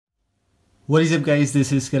What is up guys,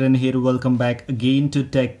 this is Karan here. Welcome back again to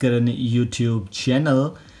Tech Karan YouTube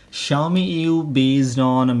channel. Xiaomi EU based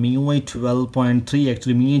on MIUI 12.3,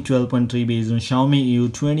 actually MIUI 12.3 based on Xiaomi EU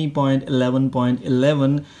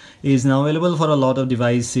 20.11.11 is now available for a lot of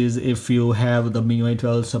devices if you have the MIUI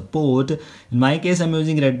 12 support. In my case, I'm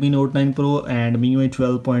using Redmi Note 9 Pro, and MIUI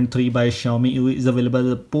 12.3 by Xiaomi EU is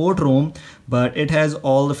available at port ROM, but it has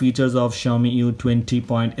all the features of Xiaomi EU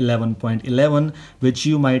 20.11.11 which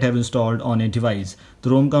you might have installed on a device. The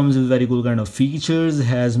ROM comes with very cool kind of features,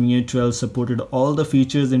 has MIUI 12 supported all the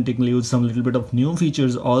features, and it includes some little bit of new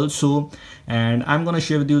features also. And I'm gonna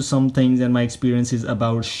share with you some things and my experiences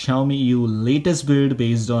about Xiaomi EU latest build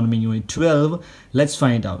based on MIUI 12. Let's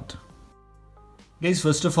find out. Guys,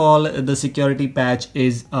 first of all, the security patch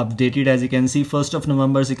is updated. As you can see, 1st of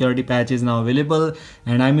November security patch is now available,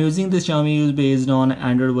 and I'm using this Xiaomi U based on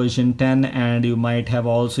Android version 10, and you might have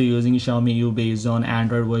also using Xiaomi U based on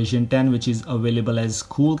Android version 10, which is available as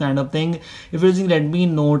cool kind of thing. If you're using Redmi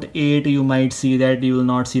Note 8, you might see that you will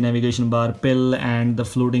not see navigation bar pill and the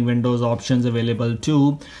floating windows options available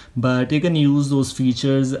too, but you can use those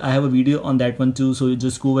features. I have a video on that one too, so you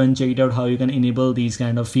just go and check it out how you can enable these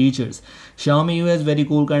kind of features. Xiaomi U has very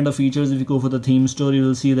cool kind of features. If you go for the theme store, you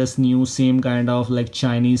will see this new same kind of like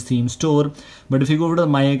Chinese theme store, but if you go to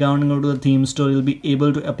my account and go to the theme store, you'll be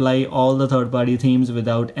able to apply all the third-party themes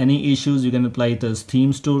without any issues. You can apply this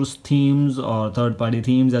theme stores themes or third-party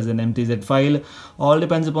themes as an MTZ file. All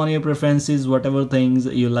depends upon your preferences. Whatever things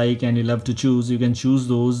you like and you love to choose, you can choose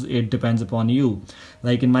those. It depends upon you.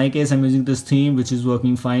 Like in my case, I'm using this theme which is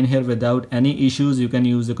working fine here without any issues. You can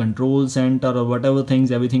use the control center or whatever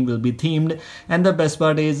things, everything will be themed. And the best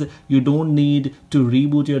part is you don't need to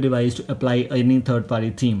reboot your device to apply any third-party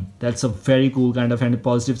theme. That's a very cool kind of and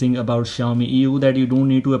positive thing about Xiaomi EU, that you don't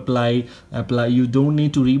need to you don't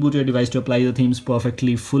need to reboot your device to apply the themes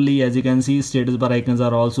perfectly fully. As you can see, status bar icons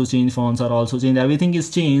are also changed, fonts are also changed, everything is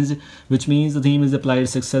changed, which means the theme is applied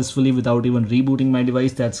successfully without even rebooting my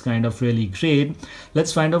device. That's kind of really great.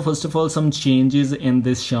 Let's find out first of all some changes in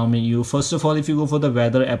this Xiaomi EU. First of all, if you go for the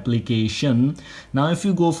weather application, now if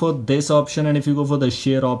you go for this option and if you go for the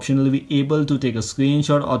share option, you'll be able to take a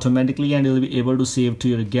screenshot automatically and you'll be able to save to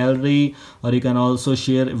your gallery, or you can also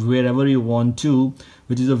share wherever you want to,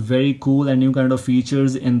 which is a very cool and new kind of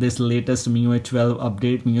features in this latest MIUI 12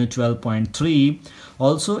 update, MIUI 12.3.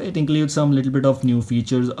 Also, it includes some little bit of new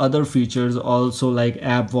features, other features also like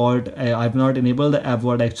app vault. I've not enabled the app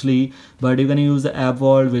vault actually, but you can use the app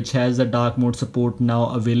vault which has the dark mode support now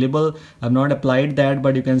available. I've not applied that,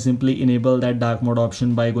 but you can simply enable that dark mode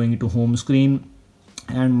option by going to home screen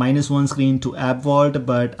and -1 screen to app vault,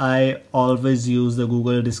 but I always use the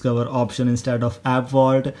Google Discover option instead of app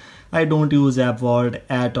vault. I don't use app vault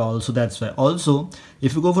at all, so that's why. Also,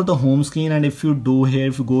 if you go for the home screen and if you go here,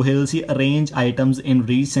 you'll see arrange items in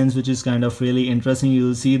recents, which is kind of really interesting.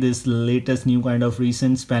 You'll see this latest new kind of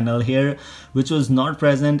recents panel here, which was not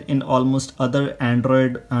present in almost other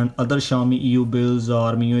Android and other Xiaomi EU builds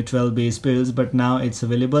or MIUI 12 based builds, but now it's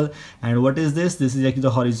available. And what is this? This is actually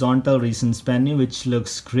the horizontal recents menu, which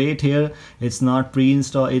looks great here. It's not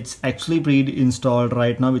pre-installed, it's actually pre-installed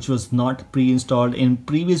right now, which was not pre-installed in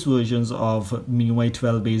previous versions of MIUI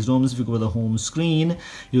 12 based ROMs. If you go to the home screen,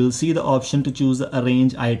 you will see the option to choose the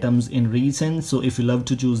arrange items in recent. So if you love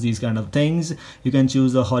to choose these kind of things, you can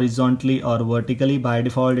choose the horizontally or vertically. By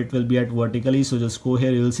default it will be at vertically, so just go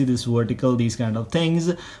here, you will see this vertical, these kind of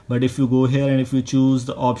things. But if you go here and if you choose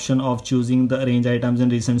the option of choosing the arrange items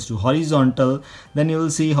in recents to horizontal, then you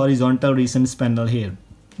will see horizontal recents panel here.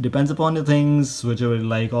 Depends upon the things, whichever you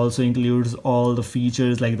like. Also includes all the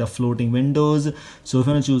features like the floating windows. So if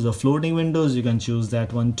you want to choose the floating windows, you can choose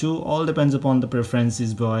that one too. All depends upon the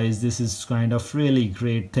preferences, boys. This is kind of really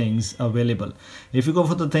great things available. If you go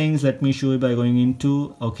for the things, let me show you by going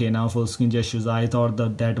into, okay, now full screen gestures. I thought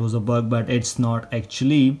that was a bug, but it's not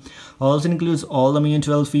actually. Also includes all the MIUI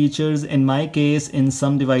 12 features. In my case, in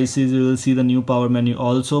some devices you will see the new power menu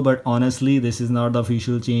also, but honestly this is not the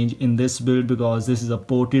official change in this build because this is a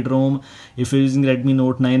ported ROM. If you're using Redmi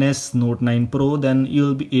Note 9s, Note 9 Pro, then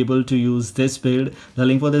you'll be able to use this build. The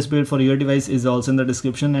link for this build for your device is also in the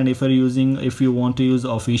description, and if you want to use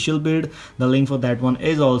the official build, the link for that one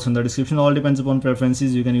is also in the description. All depends upon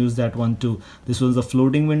preferences, you can use that one too. This was the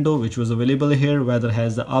floating window which was available here. Weather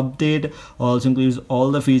has the update, also includes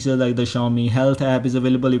all the features like the Xiaomi Health app is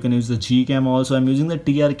available. You can use the Gcam also. I'm using the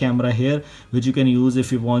TR camera here, which you can use if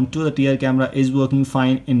you want to. The TR camera is working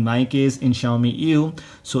fine in my case in Xiaomi EU.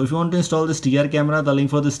 So if you want to install this TR camera, the link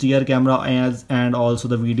for this TR camera and also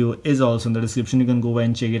the video is also in the description. You can go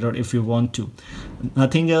and check it out if you want to.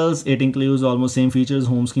 Nothing else, it includes almost same features.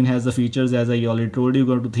 Home screen has the features as I already told you.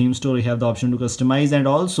 Go to theme store, you have the option to customize, and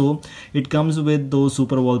also it comes with those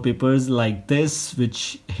super wallpapers like this,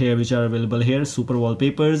 which are available here, super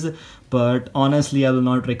wallpapers. But honestly, I will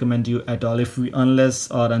not recommend you at all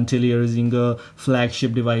unless or until you're using a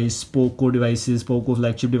flagship device, Poco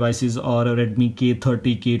flagship devices, or a Redmi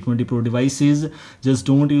K30, K20 Pro devices. Just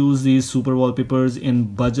don't use these super wallpapers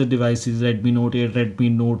in budget devices, Redmi Note 8,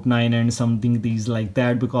 Redmi Note 9 and something these like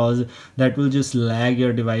that, because that will just lag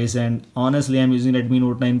your device. And honestly, I'm using Redmi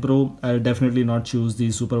Note 9 Pro. I'll definitely not choose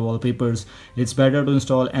these super wallpapers. It's better to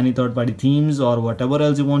install any third-party themes or whatever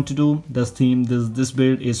else you want to do. This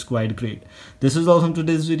build is quite great. This is all from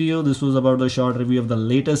today's video. This was about the short review of the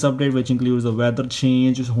latest update, which includes the weather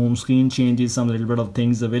change, home screen changes, some little bit of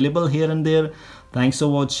things available here and there. Thanks for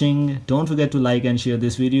watching. Don't forget to like and share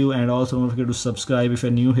this video, and also don't forget to subscribe if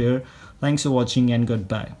you're new here. Thanks for watching and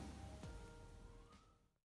goodbye.